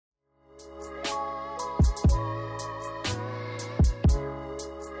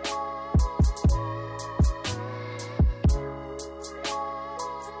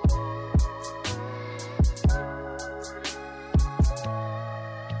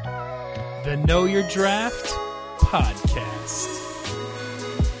The Know Your Draft Podcast.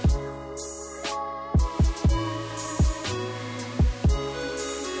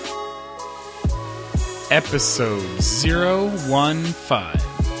 Episode 015.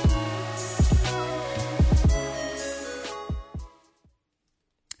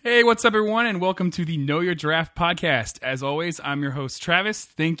 Hey, what's up, everyone, and welcome to the Know Your Draft Podcast. As always, I'm your host, Travis.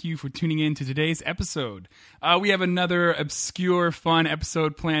 Thank you for tuning in to today's episode. We have another obscure, fun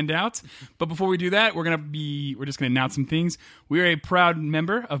episode planned out. But before we do that, we're just going to announce some things. We are a proud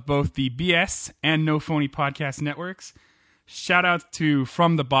member of both the BS and No Phony podcast networks. Shout out to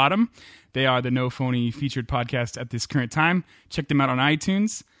From the Bottom. They are the No Phony featured podcast at this current time. Check them out on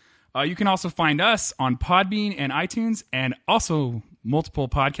iTunes. You can also find us on Podbean and iTunes, and also multiple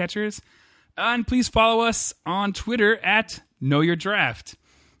podcatchers. And please follow us on Twitter at Know Your Draft.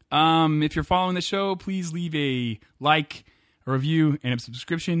 If you're following the show, please leave a like, a review, and a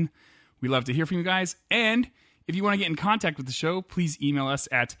subscription. We love to hear from you guys. And if you want to get in contact with the show, please email us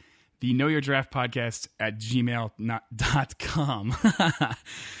at the knowyourdraftpodcast@gmail.com.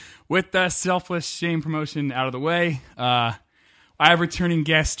 With the selfless shame promotion out of the way, I have returning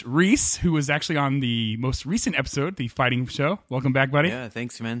guest Reese, who was actually on the most recent episode, the fighting show. Welcome back, buddy. Yeah,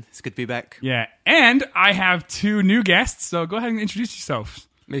 thanks, man. It's good to be back. Yeah, and I have two new guests, so go ahead and introduce yourselves.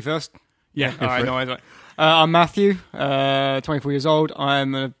 Me first? Yeah. All right, no worries. I'm Matthew, 24 years old.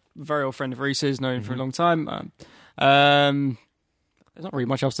 I'm a very old friend of Reese's, known him for a long time. There's not really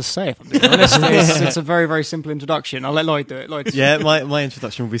much else to say, if I'm being honest. It's a very, very simple introduction. I'll let Lloyd do it. Lloyd. Yeah, my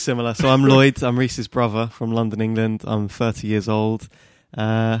introduction will be similar. So I'm Lloyd. I'm Reese's brother from London, England. I'm 30 years old.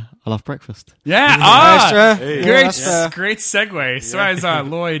 I love breakfast. Yeah. Hey. Great, Yeah, great segue. So as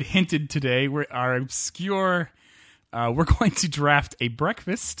Lloyd hinted today, we're going to draft a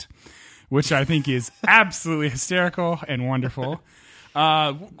breakfast, which I think is absolutely hysterical and wonderful.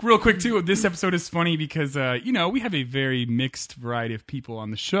 Real quick too, this episode is funny because we have a very mixed variety of people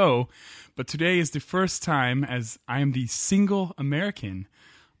on the show, but today is the first time as I am the single American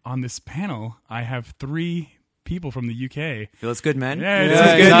on this panel. I have three people from the UK. Feels good, man.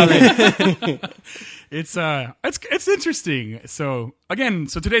 Yeah, exactly. It's interesting. So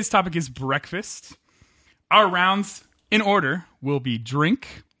today's topic is breakfast. Our rounds in order will be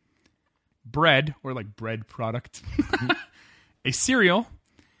drink, bread or like bread product, a cereal,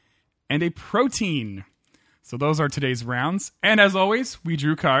 and a protein. So those are today's rounds. And as always, we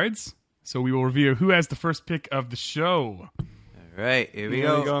drew cards. So we will review who has the first pick of the show. All right, here we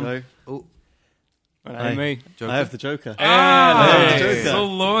Here we go. go. Oh, Me. I have the Joker. Hey. So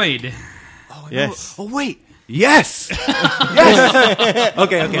Lloyd. Yes. Oh, wait. Yes. Yes.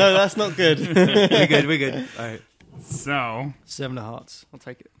 Okay. No, that's not good. We're good. All right. So, 7 of hearts. I'll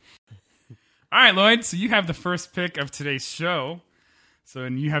take it. all right, Lloyd. So you have the first pick of today's show.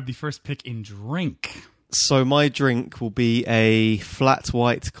 And you have the first pick in drink. So my drink will be a flat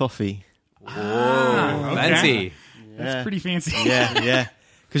white coffee. Okay. Fancy. That's pretty fancy. Yeah.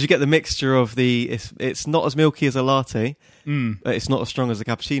 Because you get the mixture of it's not as milky as a latte, but it's not as strong as a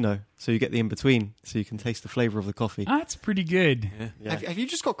cappuccino. So you get the in-between, so you can taste the flavour of the coffee. That's pretty good. Yeah. Have you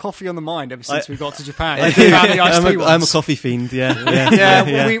just got coffee on the mind ever since we got to Japan? I do. Found the iced tea I'm a ones. coffee fiend,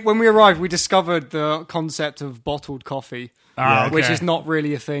 yeah. When we arrived, we discovered the concept of bottled coffee, which is not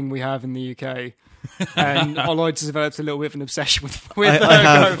really a thing we have in the UK. And Lloyd has developed a little bit of an obsession with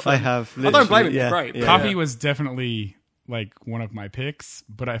I have. I don't blame him. Yeah, Great. yeah. Coffee was definitely like one of my picks,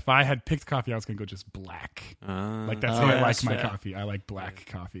 but if I had picked coffee, I was going to go just black. Like that's how I like that's my fair. coffee. I like black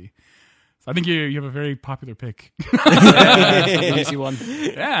coffee. So I think you have a very popular pick. Easy one.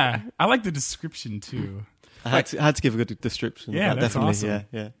 Yeah, I like the description too. I had to give a good description. Yeah, that's definitely. awesome.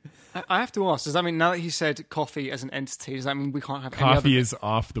 Yeah. I have to ask, does that mean, now that he said coffee as an entity, does that mean we can't have Coffee any other... is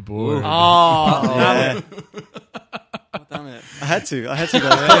off the board. Damn it. Oh, damn it. I had to go. Coffee,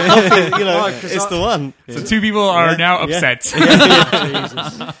 Right, 'cause it's the one. So two people are now upset. Jesus.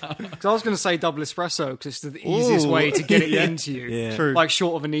 'Cause I was going to say double espresso because it's the easiest way to get it into you. Yeah. True. Like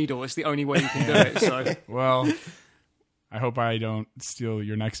short of a needle, it's the only way you can do it. So, Well, I hope I don't steal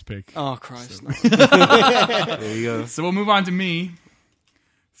your next pick. oh Christ! No. There you go. So we'll move on to me.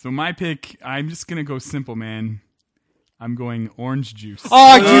 So my pick, I'm just going to go simple, man. I'm going orange juice.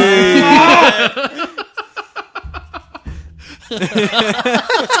 Oh, you!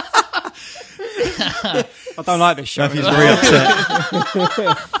 I don't like this show. Matthew's very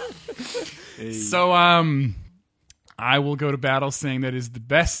upset. So, I will go to battle saying that is the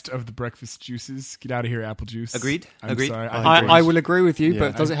best of the breakfast juices. Get out of here, apple juice. Agreed. I'm Agreed. sorry. I will agree with you, Yeah.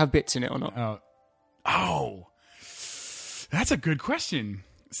 but does it have bits in it or not? Oh, that's a good question.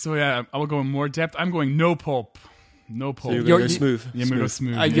 So yeah, I will go in more depth. I'm going no pulp. No So poll. you're You're- going to go smooth. Yeah, I'm gonna go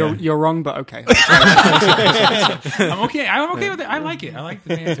smooth. You're wrong, but okay. I'm okay. I'm okay with it. I like it. I like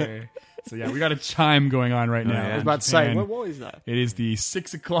the banter. So yeah, we got a chime going on right now. yeah. I in was about to say, Japan. what is that? It is the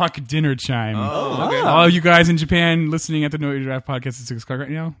 6:00 dinner chime. Oh, okay. All you guys in Japan listening at the Know Your Draft podcast at 6:00 right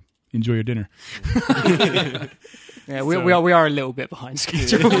now, enjoy your dinner. Yeah, So- we are a little bit behind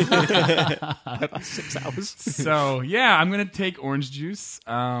schedule. About 6 hours. So yeah, I'm gonna take orange juice.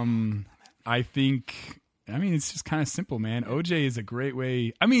 I think. I mean, it's just kind of simple, man. OJ is a great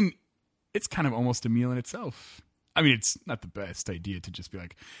way. I mean, it's kind of almost a meal in itself. I mean, it's not the best idea to just be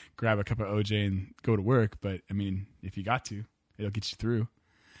like, grab a cup of OJ and go to work. But I mean, if you got to, it'll get you through.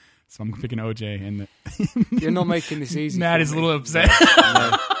 So I'm picking OJ, and You're not making this easy. Matt for is a me. little upset.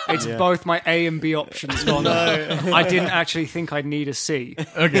 It's Yeah. both my A and B options. Gone. I didn't actually think I'd need a C.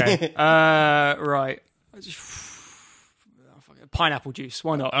 Okay. Right. Pineapple juice.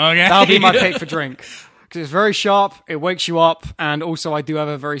 Why not? Okay. That'll be my pick for drink. Because it's very sharp, it wakes you up, and also I do have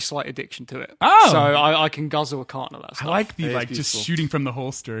a very slight addiction to it. Oh. So I can guzzle a carton of that I stuff. like the It is like just beautiful. shooting from the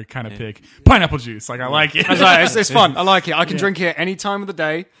holster kind of pick. Pineapple juice, like I like it. I was like, it's fun. I like it. I can drink it any time of the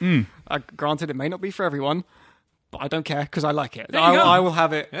day. Granted, it may not be for everyone, but I don't care because I like it. There you go. I will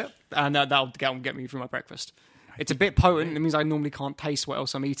have it, and that'll get me through my breakfast. It's a bit potent. It means I normally can't taste what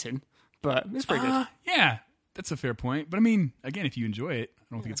else I'm eating, but it's pretty good. Yeah, that's a fair point. But I mean, again, if you enjoy it,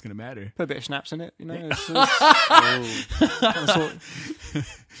 I don't think it's going to matter. Put a bit of schnapps in it, you know.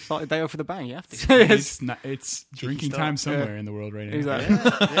 Start the day off with a bang. You have to. It's drinking start. time somewhere in the world right now.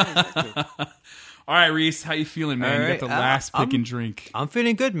 Exactly. All right, Reese, how you feeling, man? All You right, got the last pick and drink. I'm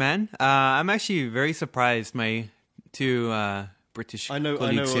feeling good, man. I'm actually very surprised. My two British I know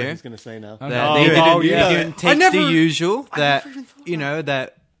colleagues what here. he's going to say now. That Oh, they didn't, oh, they yeah. didn't I take never- the usual that never even thought you know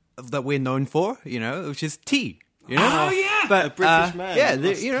that we're known for, which is tea. You know, Oh yeah, but A British man yeah,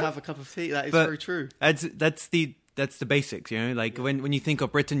 must you know, have a cup of tea. That is but- very true. that's the basics. You know, like when you think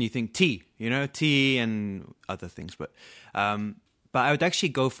of Britain, you think tea. You know, tea and other things, but I would actually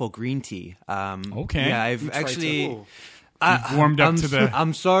go for green tea. Okay. yeah, I've tried actually. to- warmed up I'm to the-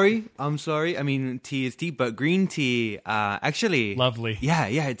 I'm sorry. I mean, tea is tea, but green tea, actually, Lovely. Yeah,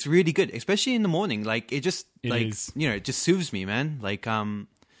 it's really good, especially in the morning. Like it just, It like is. it just soothes me, man.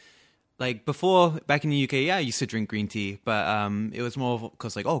 Like before, back in the UK, I used to drink green tea, but it was more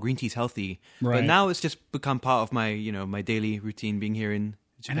because like, oh, green tea's healthy. Right. But now it's just become part of my, my daily routine being here in And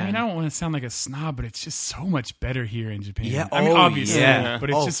Japan. I mean, I don't want to sound like a snob, but it's just so much better here in Japan. Yeah, I mean, oh, obviously, yeah. but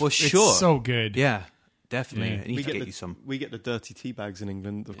it's Oh, just for sure. it's so good. yeah, definitely. Yeah. I need to get you some. We get the dirty tea bags in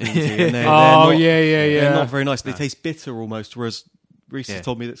England of green tea. And they're Oh, not, yeah. They're not very nice. They taste bitter almost, whereas Reese Yeah. has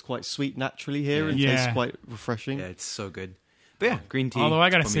told me that's quite sweet naturally here and Yeah. tastes quite refreshing. Yeah, it's so good. But yeah, green tea. Although I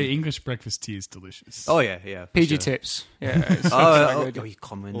gotta for say, me. English breakfast tea is delicious. Oh yeah. For PG sure. tips. Yeah. It's Oh, good. you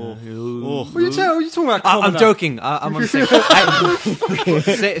common. Oh. What are you talking about? I'm joking. I'm on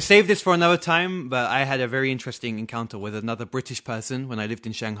save this for another time. But I had a very interesting encounter with another British person when I lived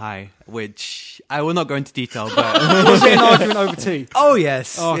in Shanghai, which I will not go into detail. But Was it an argument over tea? oh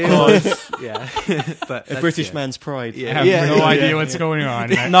yes, Oh, it God. was. Yeah, but A British man's pride. I Yeah. have no idea what's going on.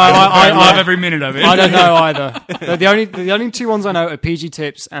 No, I love I every minute of it. I don't know either. The only two ones I know are PG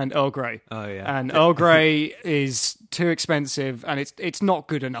tips and Earl Grey. Oh yeah. And Earl Grey is too expensive, and it's not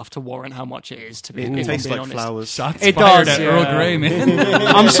good enough to warrant how much it is. To be, It if I'm tastes being like honest. flowers. Shots It fired does, at yeah. Earl Grey, man.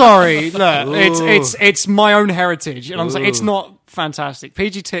 I'm sorry. Look, Ooh. it's my own heritage, and I'm saying it's Ooh. not fantastic.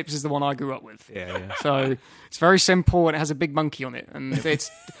 PG tips is the one I grew up with. Yeah. So it's very simple, and it has a big monkey on it, and it's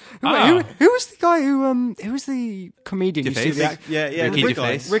Oh. who was the guy who was the comedian? who used to do Gervais? the act- Yeah, Ricky Rick-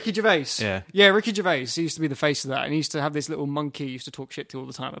 Gervais. Ricky Gervais. Yeah. Ricky Gervais. He used to be the face of that, and he used to have this little monkey. He used to talk shit to all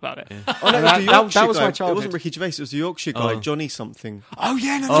the time about it. Oh, no, it That- was the that- Yorkshire that was my guy. It childhood. wasn't Ricky Gervais. It was the Yorkshire guy, Oh. Johnny something. Oh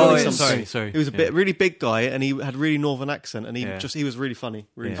yeah, no, Oh, Johnny yeah, something. sorry. He was a really big guy, and he had really northern accent, and he Yeah. he was really funny.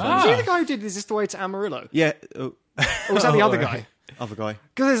 Really Yeah. funny. Was he the guy who did Is This the Way to Amarillo? Yeah. Or was that the other guy? Other guy.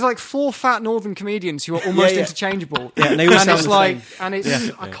 Because there's like 4 fat northern comedians who are almost Yeah. interchangeable. Yeah, and they all sound it's the like, same. and it's Yeah.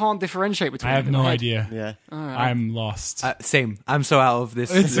 I can't differentiate between I have them in no my head. idea. Yeah. I'm lost. Same. I'm so out of this.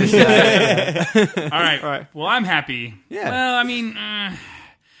 All right. Right. Well, I'm happy. Yeah. Well, I mean,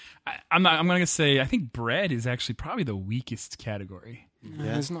 I'm going to say I think bread is actually probably the weakest category.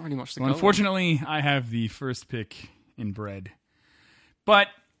 Yeah, there's not really much to Well, go on. unfortunately, I have the first pick in bread, but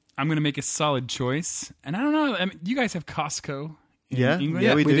I'm going to make a solid choice. And I don't know. I mean, you guys have Costco in Yeah. England?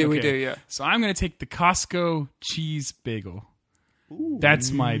 Yeah, we do. We Okay. do, yeah. So I'm going to take the Costco cheese bagel.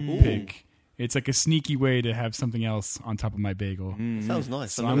 That's my pick. It's like a sneaky way to have something else on top of my bagel. Sounds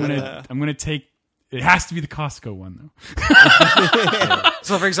nice. So I've I'm never gonna had that. I'm gonna take. It has to be the Costco one though.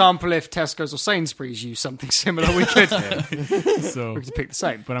 So, for example, if Tesco's or Sainsbury's use something similar, we could So, pick the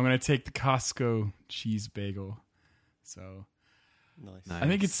same. but I'm gonna take the Costco cheese bagel. So Nice. I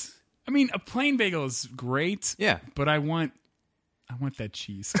think it's. I mean, a plain bagel is great. Yeah. but I want that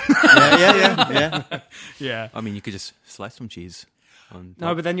cheese. Yeah. Yeah. I mean, you could just slice some cheese. On No,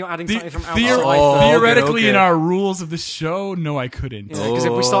 top. but then you're adding The- something from theor- outside. Oh, first. theoretically, okay. in our rules of the show, no, I couldn't. Because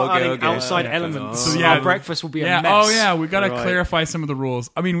if we start Okay, adding okay. outside elements, So, yeah, our breakfast will be Yeah. a mess. Oh, yeah. We gotta Right. clarify some of the rules.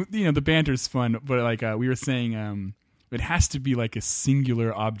 I mean, the banter's fun, but like we were saying, it has to be like a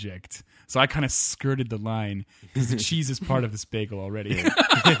singular object. So I kind of skirted the line because the cheese is part of this bagel already.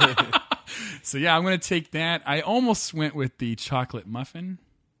 So yeah, I'm gonna take that. I almost went with the chocolate muffin,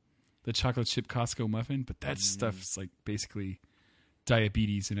 the chocolate chip Costco muffin, but that stuff's like basically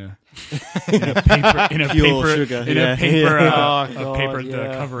diabetes in a Pure sugar. Yeah. Oh, God, paper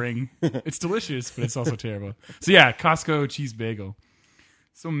yeah. covering. It's delicious, but it's also terrible. So yeah, Costco cheese bagel.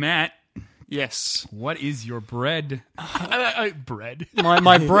 So Matt, Yes. what is your bread? Bread.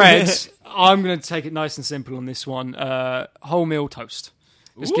 My bread, I'm going to take it nice and simple on this one. Wholemeal toast.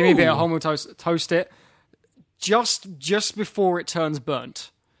 Just give me a bit of wholemeal toast. Toast it just before it turns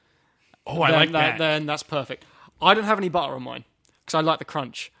burnt. Oh, I like that. Then that's perfect. I don't have any butter on mine because I like the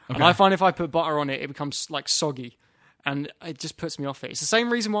crunch. And Okay. I find if I put butter on it, it becomes like soggy. And it just puts me off it. It's the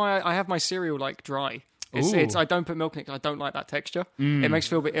same reason why I have my cereal like dry. It's I don't put milk in it because I don't like that texture. It makes me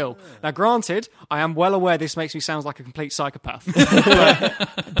feel a bit ill. Now, granted, I am well aware this makes me sound like a complete psychopath,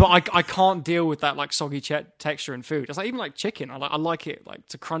 but I can't deal with that like soggy texture in food. It's like even like chicken. I like it like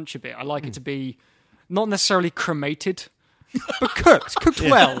to crunch a bit. I like it to be not necessarily cremated, but cooked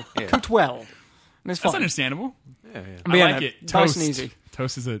well, cooked well, and it's That's fine. understandable. Yeah. But I yeah, like no, it. nice Toast. and easy.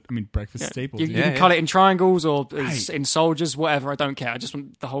 Toast is breakfast staple. You, dude. you can Yeah, cut it in triangles or Right. in soldiers, whatever. I don't care. I just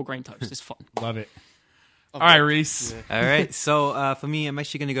want the whole grain toast. It's fun. Love it. All right, Reese. All right. So for me, I'm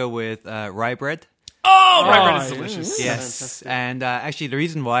actually going to go with rye bread. Oh, rye bread is yeah. delicious. Yes. fantastic. And actually, the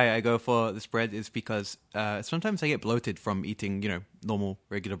reason why I go for this bread is because sometimes I get bloated from eating, normal,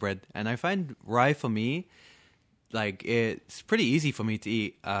 regular bread. And I find rye for me, like, it's pretty easy for me to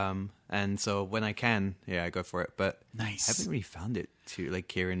eat. And so when I can, I go for it. But Nice. I haven't really found it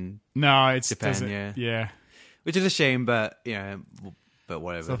here in, No, it's Japan, doesn't. yeah. which is a shame, but, but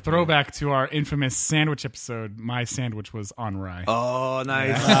whatever. So throwback to our infamous sandwich episode. My sandwich was on rye. Oh,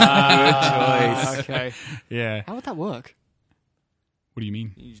 nice. Good choice. Okay. Yeah. How would that work? What do you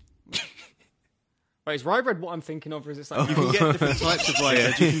mean? Wait, is rye bread what I'm thinking of, or is it like You can get different types of rye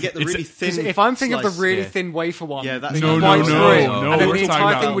bread. You can get the really thin. if I'm thinking of slice. the really yeah. tin wafer one, Yeah, that's the No, white no, through, no. and then We're the talking entire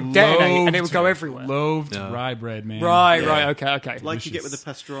about thing would detonate and it would loaved- go everywhere. Loaved No. rye bread, man. Right, Yeah. right, okay. like you get with the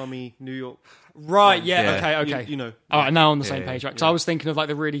Delicious. pastrami New York. Right, yeah, Yeah. okay. You know. All right, now on the same Yeah, page, right? Because I was thinking of like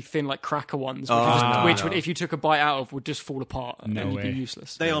the really thin, like cracker ones, which would, if you took a bite out of, would just fall apart and No you'd way. be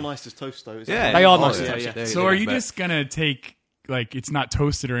useless. They are nice as toast, though. Yeah. They are Oh, nice yeah, to toast, yeah. So are you But- just gonna take like it's not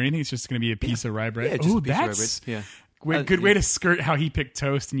toasted or anything? It's just gonna be a piece of rye bread. Yeah, just Ooh, a piece of rye that's bread. Yeah. good way to skirt how he picked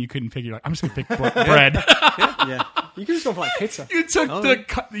toast and you couldn't pick. You're like, I'm just gonna pick bread. Yeah. You could just go for like pizza. You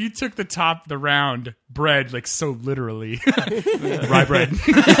took the top, the round bread, like so literally. Rye bread.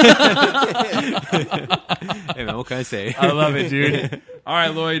 Hey, man, what can I say? I love it, dude. All right,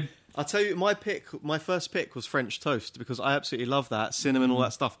 Lloyd. I'll tell you, my first pick was French toast because I absolutely love that cinnamon, all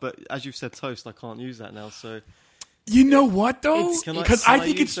that stuff. But as you've said, toast, I can't use that now. So You know what though? Can Because I I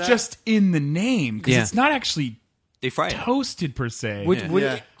think use it's that? just in the name because Yeah. it's not actually They fry it. toasted per se. Would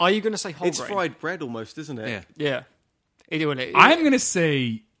Yeah. it, are you going to say whole it's grain? fried bread almost, isn't it? Yeah. Yeah. I'm gonna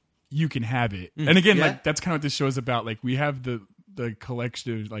say you can have it. And again, Yeah. like that's kind of what this show is about. Like we have the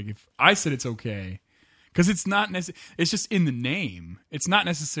collection of like if I said it's okay. Because it's not it's just in the name. It's not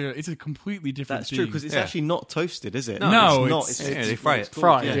necessarily. It's a completely different. That's thing. true because it's Yeah. actually not toasted, is it? No, it's not. it's- yeah, they fry what it's it.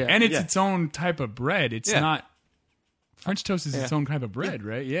 called, Fried, yeah. and it's its own type of bread. It's Yeah. not French toast is its Yeah. own type of bread,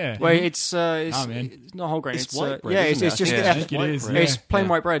 right? Yeah. Well, it's man. it's not whole grain. It's It's white bread, yeah, isn't it's it? just Yeah, I yeah, think it white is. bread. Yeah. it's plain Yeah.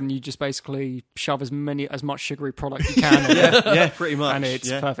 white bread, and you just basically shove as much sugary product you can, in it, Yeah, pretty much. and it's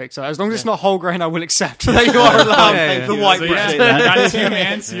yeah. perfect. So as long as it's not whole grain, I will accept that you are allowed Yeah, the yeah. white So, bread. yeah, you got two,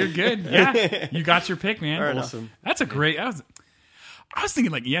 man. So you're good. Yeah, you got your pick, man. Awesome. That's a great. I was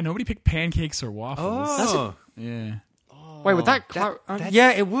thinking like, nobody picked pancakes or waffles. Oh. Yeah. Wait, would that? Yeah,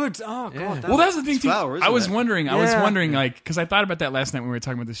 it would. Oh god. Yeah. that- Well, that's the thing too. flour, isn't I was it? wondering. Yeah. Like, because I thought about that last night when we were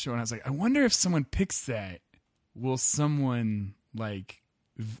talking about this show, and I was like, I wonder if someone picks that, will someone like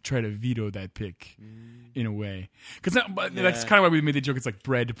try to veto that pick in a way, because that's kind of why we made the joke. It's like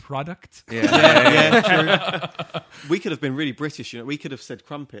bread product. True. We could have been really British, We could have said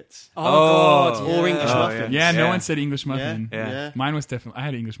crumpets. God, Or English muffins. Yeah, no one said English muffin. Yeah. Mine was definitely. I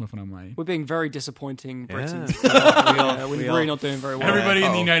had an English muffin on mine. We're being very disappointing Britons. Yeah. We're really not doing very well. Everybody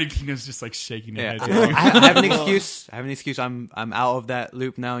in the United Kingdom is just like shaking their heads. I have an excuse. I'm out of that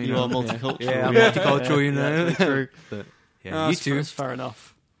loop now. You know, are multicultural. Yeah, I'm multicultural. You know, True. But, yeah, No, you that's too. That's fair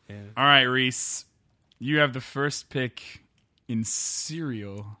enough. Yeah. All right, Reese, you have the first pick in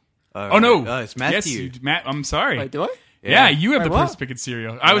cereal. Oh no, it's Matthew. Yes, Matt. I'm sorry. Wait, do I? Yeah, you have Wait, the what? first pick in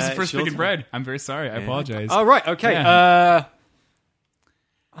cereal. I was the it's first your pick in turn. bread. I'm very sorry. I apologize. Oh, right. Okay. Yeah.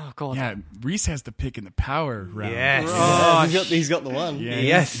 Oh, God. Yeah, Reese has the pick in the power round. Yes. Oh, He's got the one. Yeah,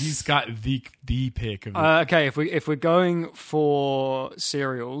 Yes. he's got the pick of the Okay, if we're going for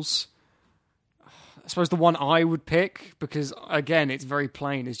cereals, I suppose the one I would pick, because again it's very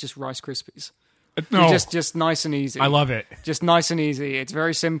plain, is just Rice Krispies. No, Just nice and easy. I love it. Just nice and easy. It's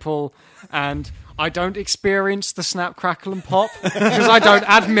very simple, and I don't experience the snap, crackle, and pop because I don't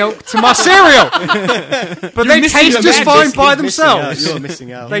add milk to my cereal. But they taste just fine by themselves. You're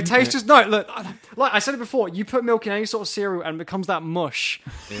missing out. They taste just no. Look, like I said it before, you put milk in any sort of cereal and it becomes that mush,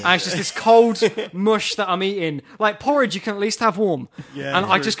 and it's just this cold mush that I'm eating. Like porridge, you can at least have warm, and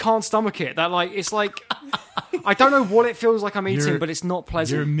I just can't stomach it. That like it's like I don't know what it feels like I'm eating, You're- but it's not You're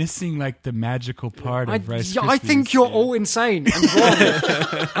pleasant. missing like the magical part of Rice Krispies. I think you're all insane and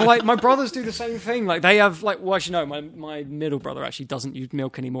wrong. And like my brothers do the same thing. Like they have like, well, actually no, my middle brother actually doesn't use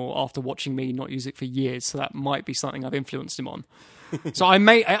milk anymore after watching me not use it for years. So that might be something I've influenced him on. So I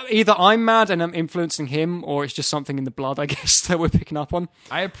may either I'm mad and I'm influencing him, or it's just something in the blood, I guess, that we're picking up on.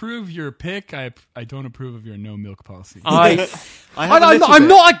 I approve your pick. I don't approve of your no milk policy. I have a little I'm bit.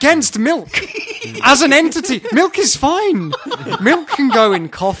 not against milk as an entity. Milk is fine. Milk can go in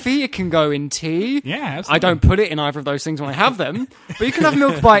coffee. It can go in tea. Yeah, absolutely. I don't put it in either of those things when I have them. But you can have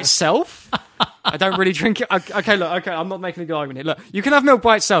milk by itself. I don't really drink it. Okay, look. Okay, I'm not making a good argument here. Look, you can have milk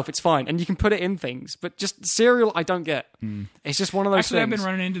by itself. It's fine, and you can put it in things. But just cereal, I don't get. It's just one of those Actually, I've things. been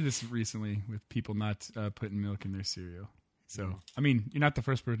running into this recently with people not putting milk in their cereal. So, I mean, you're not the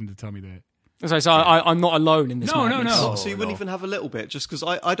first person to tell me that. So I'm not alone in this. No, madness. no. So you wouldn't even have a little bit, just because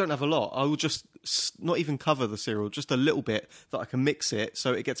I don't have a lot. I will just not even cover the cereal, just a little bit that I can mix it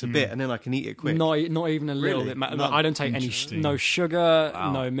so it gets a bit, and then I can eat it quick. Not even a little Really? bit. None? I don't take any. Interesting. No sugar,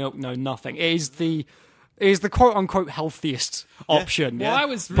 no milk, no nothing. It is the quote unquote healthiest option. Well, I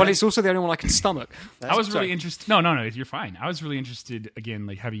was but really- it's also the only one I can stomach. I was Sorry. really interested. No, you're fine. I was really interested again,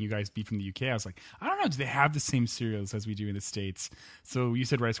 like having you guys be from the UK. I was like, I don't know, do they have the same cereals as we do in the States? So you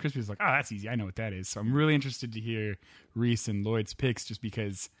said Rice Krispies. I was like, oh, that's easy. I know what that is. So I'm really interested to hear Reese and Lloyd's picks, just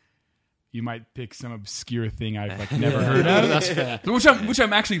because you might pick some obscure thing I've like never heard of. That's fair. Which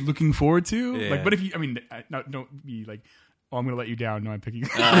I'm actually looking forward to. Yeah. Like, but if you, I mean, don't be like, oh, I'm going to let you down. No, I'm picking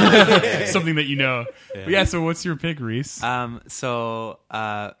something that you know. But yeah, so what's your pick, Reese? So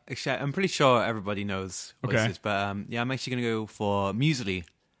actually, I'm pretty sure everybody knows what Okay. this is, but yeah, I'm actually gonna go for muesli.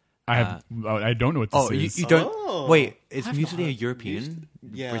 I don't know what this Oh, is. you don't? Oh. Wait, is muesli a European?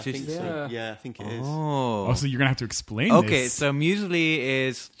 Yeah, British? I think so. Yeah, I think it is. Oh, So you're going to have to explain okay. this. So muesli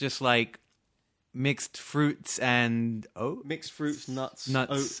is just like mixed fruits and Mixed fruits, nuts,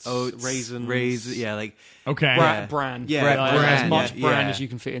 nuts, oats, raisins. yeah, like Okay. Bran. Yeah, Like, bran, as much yeah, bran yeah. as you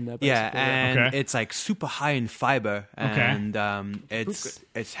can fit in there. yeah, Basically. and Okay. it's like super high in fiber, Okay. and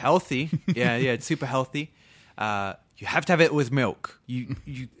it's healthy. yeah, it's super healthy. You have to have it with milk. You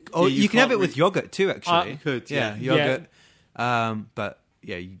you can have can't it with yogurt too. Actually, You could, yeah, yeah. yogurt. But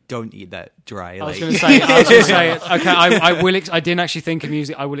yeah, you don't eat that dry. I was like, going to say, okay, I will. I didn't actually think of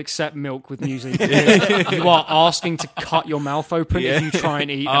muesli. I will accept milk with muesli. You are asking to cut your mouth open if you try and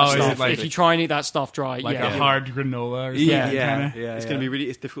eat that Oh, is it stuff. like- If you try and eat that stuff dry, Like yeah, a hard granola or something. Yeah. Kinda? It's going to be really.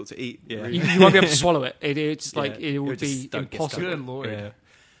 It's difficult to eat. Yeah. you won't be able to swallow it. It's like Yeah. it You'll would be just get impossible. Good Lord. Yeah.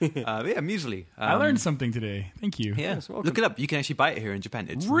 Muesli. I learned something today. Thank you. Yeah, Yes, welcome. look it up. You can actually buy it here in Japan.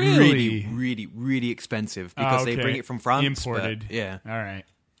 It's Really? really expensive Oh, because they okay. bring it from France. Imported. But, yeah, All right.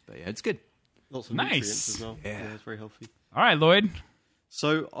 but yeah, it's good. Lots of Nice. nutrients as well. Yeah. It's very healthy. All right, Lloyd.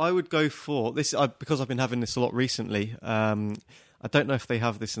 So I would go for this because I've been having this a lot recently. I don't know if they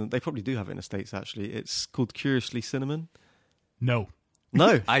have this. They probably do have it in the States. Actually, it's called Curiously Cinnamon. No.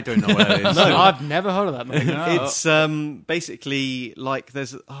 No. I don't know what it is. No. I've never heard of that. Mate. It's basically like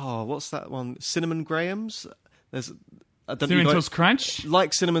there's what's that one? Cinnamon Grahams. There's Cinnamon Toast Crunch?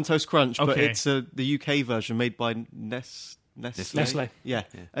 like Cinnamon Toast Crunch, but Okay. it's the UK version made by Nestle. Yeah.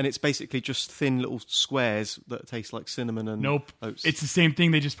 And it's basically just thin little squares that taste like cinnamon and Nope. oats. It's the same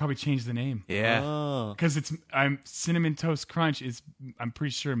thing. They just probably changed the name. Yeah. Oh. Because Cinnamon Toast Crunch is, I'm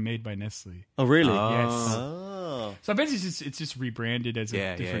pretty sure, made by Nestle. Oh, really? Yes. Oh. So I bet it's just rebranded as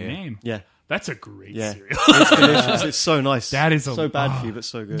a different name. Yeah. That's a great Yeah. cereal. It's delicious. It's so nice. That is so bad for you, but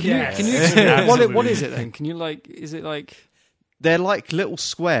so good. Yeah. Can you Yes. explain what Absolutely. is it then? Can you is it like? They're like little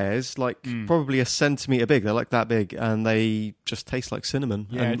squares, like probably a centimetre big. They're like that big, and they just taste like cinnamon.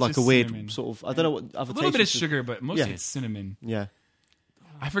 Yeah, and it's like a just weird cinnamon. sort of. I don't know what other A little bit of taste. sugar, but mostly Yeah. it's cinnamon. Yeah,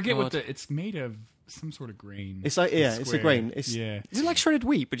 I forget what God. it's made of. Some sort of grain. it's like it's a square. grain. It's Yeah. Is it like shredded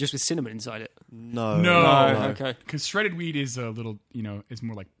wheat but just with cinnamon inside it? no, No. Okay. Because shredded wheat is a little, is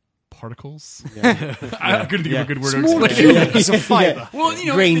more like particles. Yeah. I couldn't think of a good word to Smaller explain it. units of fiber. Well,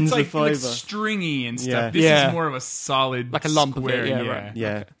 Grains it's like, of fiber. like stringy and stuff. Yeah. This Yeah. is more of a solid, Like a lump of it, square. yeah, right.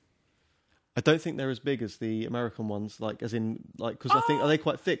 Yeah. I don't think they're as big as the American ones. Like, as in, like, because I think are they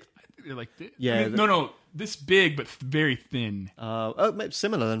quite thick? They're like Yeah, no, this big but very thin. Maybe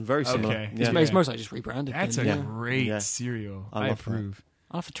similar then, very similar. Okay. Yeah. It's most likely just rebranded. That's then, a yeah. great Yeah. cereal. I I love that. approve.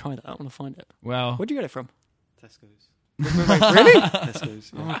 I'll have to try that. I want to find it. Well, Where'd you get it from? Tesco's. Really?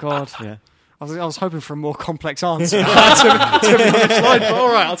 Tesco's. Yeah. Oh God. Yeah. I was hoping for a more complex answer to be honest, but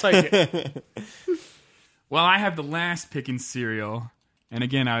all right, I'll take it. well, I have the last pick in cereal, and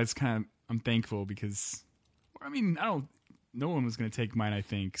again, I'm thankful because, no one was going to take mine. I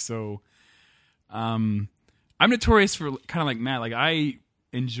think so. I'm notorious for kind of like Matt. Like I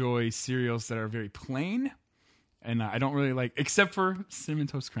enjoy cereals that are very plain, and I don't really like, except for Cinnamon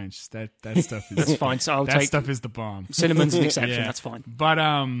Toast Crunch. That stuff is That's fine. So I'll that take stuff is the bomb. cinnamon's an exception. Yeah. That's fine. But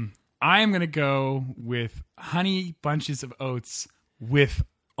I am gonna go with Honey Bunches of Oats with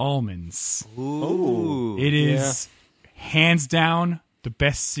almonds. Ooh. It is hands down the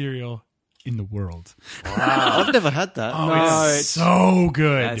best cereal in the world. I've never had that. It's so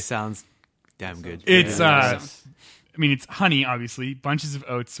good. That sounds damn good. It's Yeah. it's honey, obviously, bunches of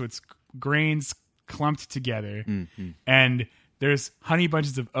oats, so it's grains clumped together, and there's Honey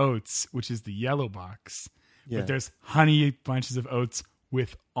Bunches of Oats, which is the yellow box, Yeah. but there's Honey Bunches of Oats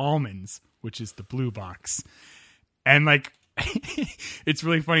with almonds, which is the blue box, and like it's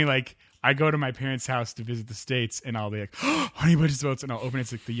really funny. Like I go to my parents' house to visit the States, and I'll be like, Honey Bunches of Oats, and I'll open it,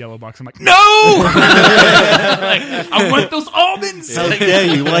 it's like the yellow box. I'm like, no! Like, I want those almonds! How Like,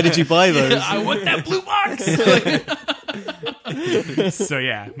 dare you? Why did you buy those? I want that blue box! So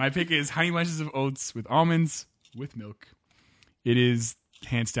yeah, my pick is Honey Bunches of Oats with almonds with milk. It is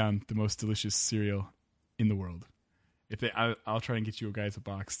hands down the most delicious cereal in the world. I'll try and get you guys a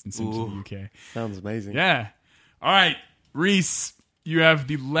box and send it to the UK. Sounds amazing. Yeah. All right, Reese, you have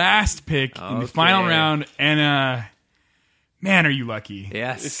the last pick in the final Okay. round, and man, are you lucky?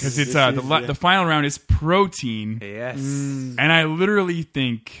 Yes. Because it's This is, the final round is protein, Yes. and I literally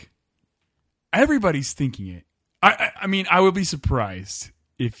think everybody's thinking it. I will be surprised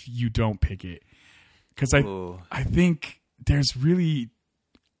if you don't pick it, because Ooh. I think there's really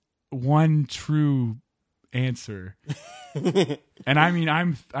one true answer, and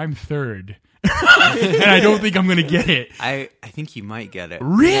I'm third, and I don't think I'm gonna get it. I think you might get it.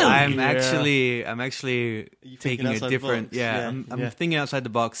 Really? I'm Yeah. actually thinking taking a outside the different. box? Yeah, Yeah, I'm yeah. thinking outside the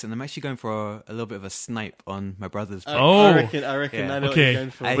box, and I'm actually going for a little bit of a snipe on my brother's. pick. Oh. I reckon Yeah. I know what you're Okay,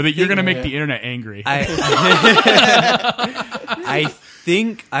 going for. I but you're gonna think- make the internet angry. I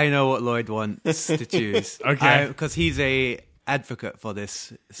think I know what Lloyd wants to choose. Okay. Because he's a advocate for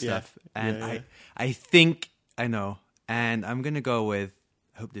this stuff, and Yeah, yeah. I think I know, and I'm gonna go with.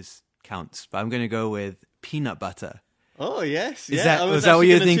 I hope this counts, but I'm gonna go with peanut butter. Oh yes, Is yeah. that- I was that what actually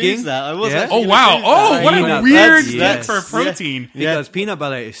you're gonna thinking? choose That. I was. Yeah? actually Oh gonna wow! choose Oh, that. what a Peanut weird butter, pick yes. for protein. Yeah. Because peanut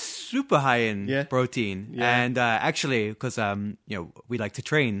butter is super high in Yeah. protein, Yeah. and actually, because we like to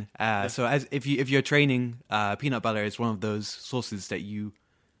train. So if you're training, peanut butter is one of those sources that you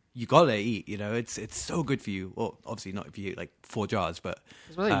gotta eat. It's so good for you. Well, obviously not if you eat like 4 jars, but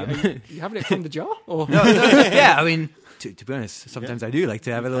Are you having it from the jar? Or? no, yeah. I mean, to be honest, sometimes I do like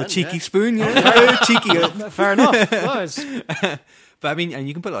to have a little can, cheeky yeah. spoon. Cheeky. Fair enough. Nice. But I mean, and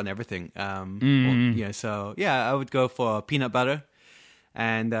you can put it on everything. So yeah, I would go for peanut butter,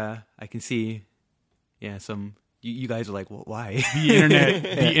 and I can see, some. You guys are like, well, why?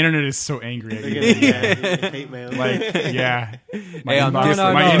 The internet is so angry at They're you. gonna hate mail. Like, yeah, my, Hey, I'm inbox,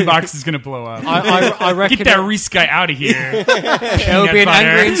 different. my No. inbox is gonna blow up. I reckon Get that Reese guy out of here. there'll be an butter.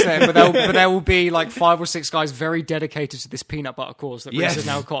 angry internet, but there will be like 5 or 6 guys very dedicated to this peanut butter cause that Reese Yes. has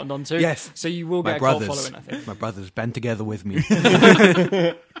now cottoned onto. Yes. So you will My get a cult brothers, following, I think. my brothers band together with me.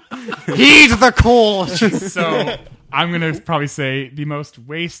 Heed the call. So I'm going to probably say the most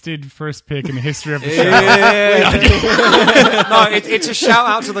wasted first pick in the history of the show. No, it's a shout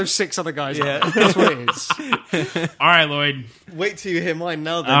out to those 6 other guys. Yeah. That's what it is. All right, Lloyd. Wait till you hear mine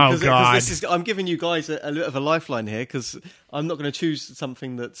now, then. Oh, God. I'm giving you guys a bit of a lifeline here because I'm not going to choose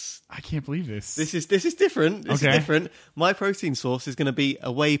something that's. I can't believe this. This is different. This Okay. is different. My protein source is going to be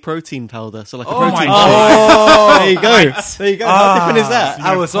a whey protein powder, so like a Oh protein my shake. There you go. There you go. How different is that?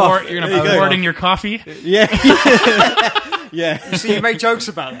 You're gonna pour, You're going There to you pour go. it in your coffee? Yeah. Yeah. So you make jokes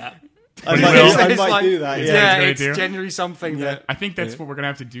about that. I you might, will. I It's might like- do that. Is Yeah. that Yeah, what you're it's gonna do? generally something that. I think that's what we're going to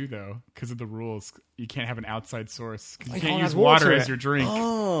have to do, though, because of the rules. You can't have an outside source. Because you You can't can't use add water water in as it. your drink.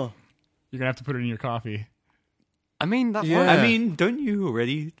 Oh. You're going to have to put it in your coffee. I mean, that Yeah. works. I mean, don't you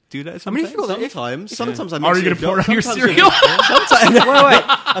already do that I sometimes? mean, if you've got if- Sometimes I Are mix you going it to pour it with on your sometimes cereal? wait.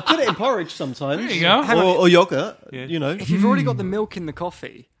 I put it in porridge sometimes. There you go. Or yogurt. Yeah. You know. If you've already got the milk in the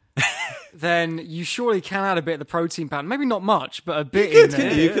coffee, then you surely can add a bit of the protein powder. Maybe not much, but a bit in Good, there.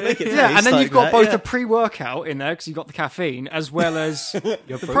 couldn't you? You could make it. Yeah, and taste then like you've got that, both yeah. the pre-workout in there because you've got the caffeine as well as the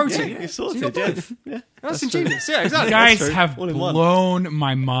protein. Yeah, you're So sorted. you've got Yeah. both. Yeah. That's ingenious. Yeah, You exactly. guys true. have All in one. blown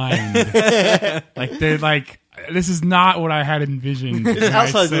my mind. They're like, this is not what I had envisioned. It's when I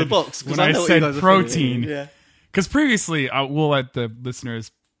outside of the said- box. 'Cause When I I know what you said guys are protein. thinking. Yeah. Because previously, we'll let the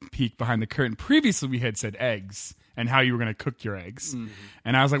listeners peek behind the curtain. Previously, we had said eggs and how you were going to cook your eggs.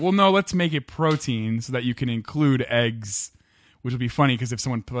 And I was like, well, no, let's make it protein so that you can include eggs, which will be funny because if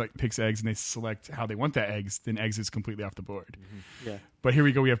someone picks eggs and they select how they want that eggs, then eggs is completely off the board. Yeah. But here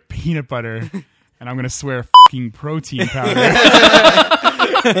we go. We have peanut butter, and I'm going to swear fucking protein powder.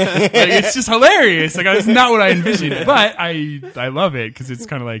 Like, it's just hilarious. Like, it's not what I envisioned. But I love it because it's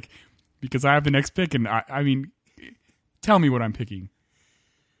kind of like, because I have the next pick, and I mean, tell me what I'm picking.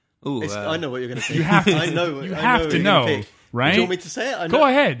 Ooh, I know what you're going to pick. You have to. I know. You I have what to you're gonna know, pick. right? Do you want me to say it? I Go know.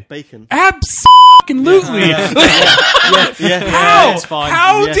 ahead. Bacon. Absolutely. Yeah. How? it's fine.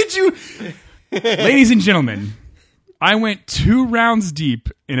 How Yeah. did you? Ladies and gentlemen, I went 2 rounds deep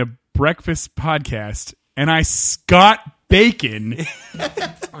in a breakfast podcast, and I got bacon in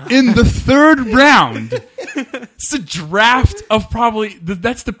the 3rd round. It's a draft of probably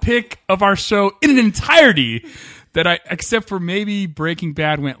that's the pick of our show in an entirety that I, except for maybe Breaking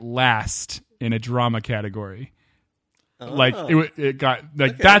Bad, went last in a drama category. Like it got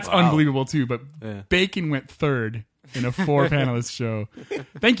like that's Wow. unbelievable too. But Yeah. Bacon went 3rd in a 4 panelist show.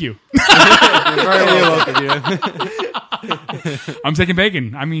 Thank you. You're very welcome. Yeah. I'm taking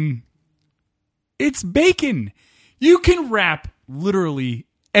bacon. I mean, it's bacon. You can wrap literally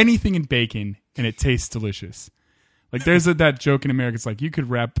anything in bacon and it tastes delicious. Like there's that joke in America. It's like you could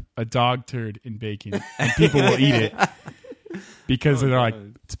wrap a dog turd in bacon and people will eat it because they're like,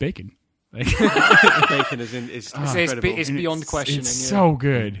 it's bacon. Like, Bacon is incredible. It's beyond questioning. It's yeah. so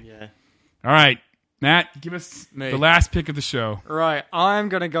good. Yeah. All right, Matt, give us Me. the last pick of the show. Right, I'm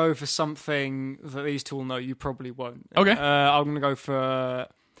going to go for something that these two will know. You probably won't. Okay. I'm going to go for...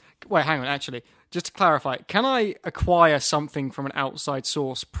 Wait, hang on, actually. Just to clarify, can I acquire something from an outside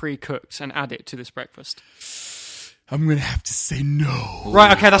source pre-cooked and add it to this breakfast? I'm going to have to say no.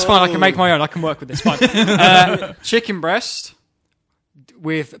 Right, okay, that's fine. I can make my own. I can work with this. Fine. Chicken breast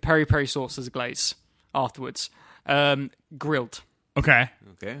with peri-peri sauce as a glaze afterwards. Grilled Okay.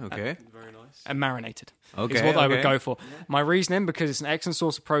 Okay. and marinated. Okay, Is what I would okay. go for. My reasoning, because it's an excellent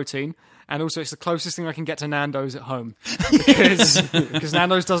source of protein, and also it's the closest thing I can get to Nando's at home, because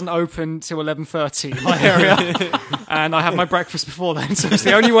Nando's doesn't open till 11:30 in my area, and I have my breakfast before then, so it's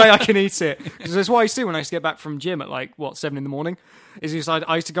the only way I can eat it. Because that's what I used to do when I used to get back from gym at 7 in the morning. Is just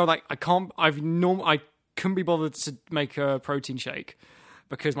I used to go I couldn't be bothered to make a protein shake.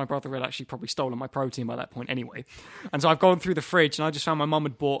 Because my brother had actually probably stolen my protein by that point anyway. And so I've gone through the fridge and I just found my mum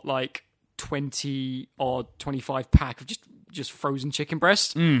had bought 20 or 25 pack of just frozen chicken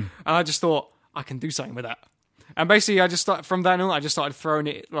breast. And I just thought, I can do something with that. And basically I just started, from then on, I just started throwing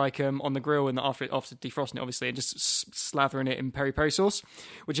it on the grill and after defrosting it obviously and just slathering it in peri-peri sauce.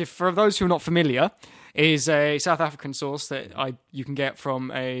 Which for those who are not familiar, is a South African sauce that you can get from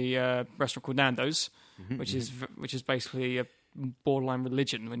a restaurant called Nando's, which is basically a borderline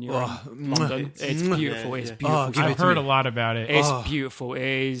religion when you're in London. It's beautiful. It's beautiful. I've heard a lot about it. It's beautiful. It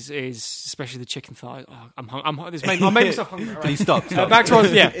is especially the chicken thigh. Oh, I made myself hungry. All right. Please stop. Back to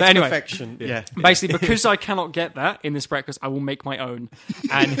us. Yeah. But anyway, Perfection. Yeah. basically, because I cannot get that in this breakfast, I will make my own.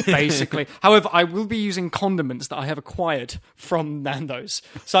 And basically, however, I will be using condiments that I have acquired from Nando's,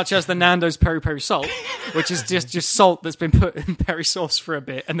 such as the Nando's peri-peri salt, which is just salt that's been put in peri sauce for a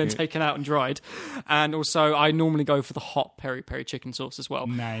bit and then taken out and dried. And also, I normally go for the hot peri peri peri chicken sauce as well.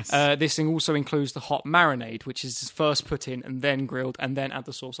 Nice. This thing also includes the hot marinade, which is first put in and then grilled and then add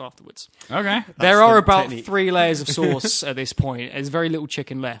the sauce afterwards. Okay. There are the about technique. 3 layers of sauce at this point. There's very little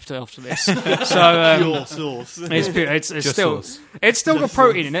chicken left after this. So Pure sauce. it's still sauce. it's still got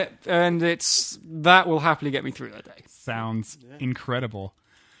protein in it, and that will happily get me through that day. Sounds incredible.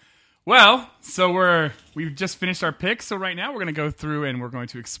 Well, so we've just finished our picks. So right now we're going to go through and we're going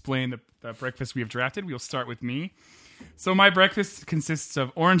to explain the breakfast we have drafted. We'll start with me. So my breakfast consists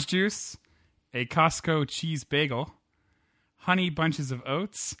of orange juice, a Costco cheese bagel, honey bunches of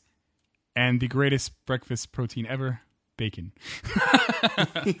oats, and the greatest breakfast protein ever, bacon.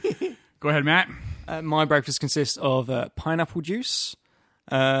 Go ahead, Matt. My breakfast consists of pineapple juice.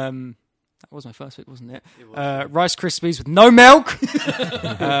 That was my first pick, wasn't it? Rice Krispies with no milk.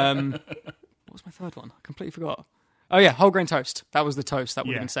 What was my third one? I completely forgot. Oh yeah, whole grain toast. That was the toast. That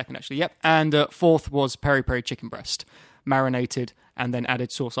would have been second, actually. Yep. And fourth was peri peri chicken breast, marinated and then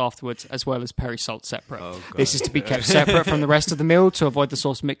added sauce afterwards, as well as peri salt separate. This is to be kept separate from the rest of the meal to avoid the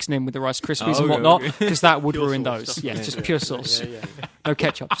sauce mixing in with the Rice Krispies and whatnot, because that would ruin those. Yeah, just pure sauce. No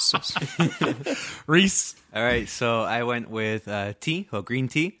ketchup, just sauce. Reese. All right, so I went with tea or green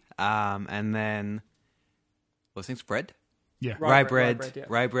tea, and then what's things bread, Yeah. rye bread, yeah.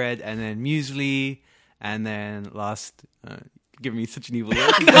 rye bread, and then muesli, and then last, giving me such an evil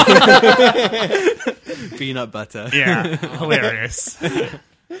look, peanut butter. Yeah. Hilarious.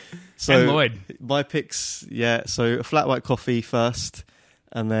 So And Lloyd. my picks, so a flat white coffee first,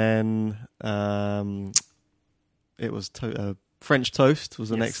 and then it was French toast was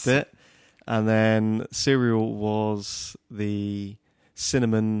the next bit, and then cereal was the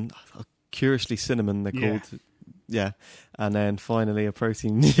cinnamon, curiously cinnamon they're called. Yeah, and then finally a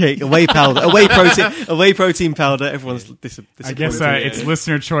protein shake, a whey protein powder. Everyone's I guess it's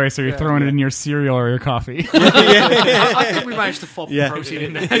listener choice. Are you throwing it in your cereal or your coffee? I think we managed to fob the protein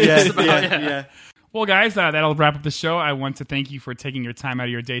in there. yeah. Well, guys, that'll wrap up the show. I want to thank you for taking your time out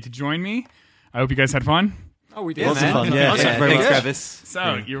of your day to join me. I hope you guys had fun. Oh, we did, Lots of man. fun, yeah. Thanks, Travis.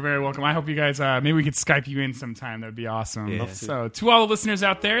 So you're very welcome. I hope you guys, maybe we could Skype you in sometime. That would be awesome. Yeah. So to all the listeners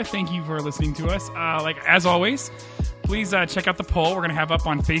out there, thank you for listening to us. As always, please check out the poll we're going to have up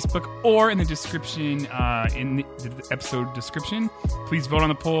on Facebook or in the description, in the episode description. Please vote on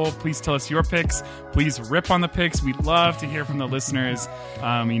the poll. Please tell us your picks. Please rip on the picks. We'd love to hear from the listeners,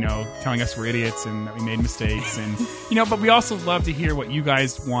 telling us we're idiots and that we made mistakes. And, but we also love to hear what you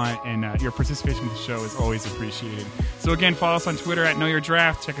guys want, and your participation in the show is always appreciated. So again, follow us on Twitter at Know Your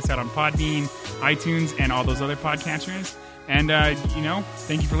Draft. Check us out on Podbean, iTunes, and all those other podcatchers. And,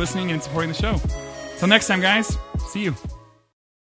 thank you for listening and supporting the show. Till next time, guys. See you.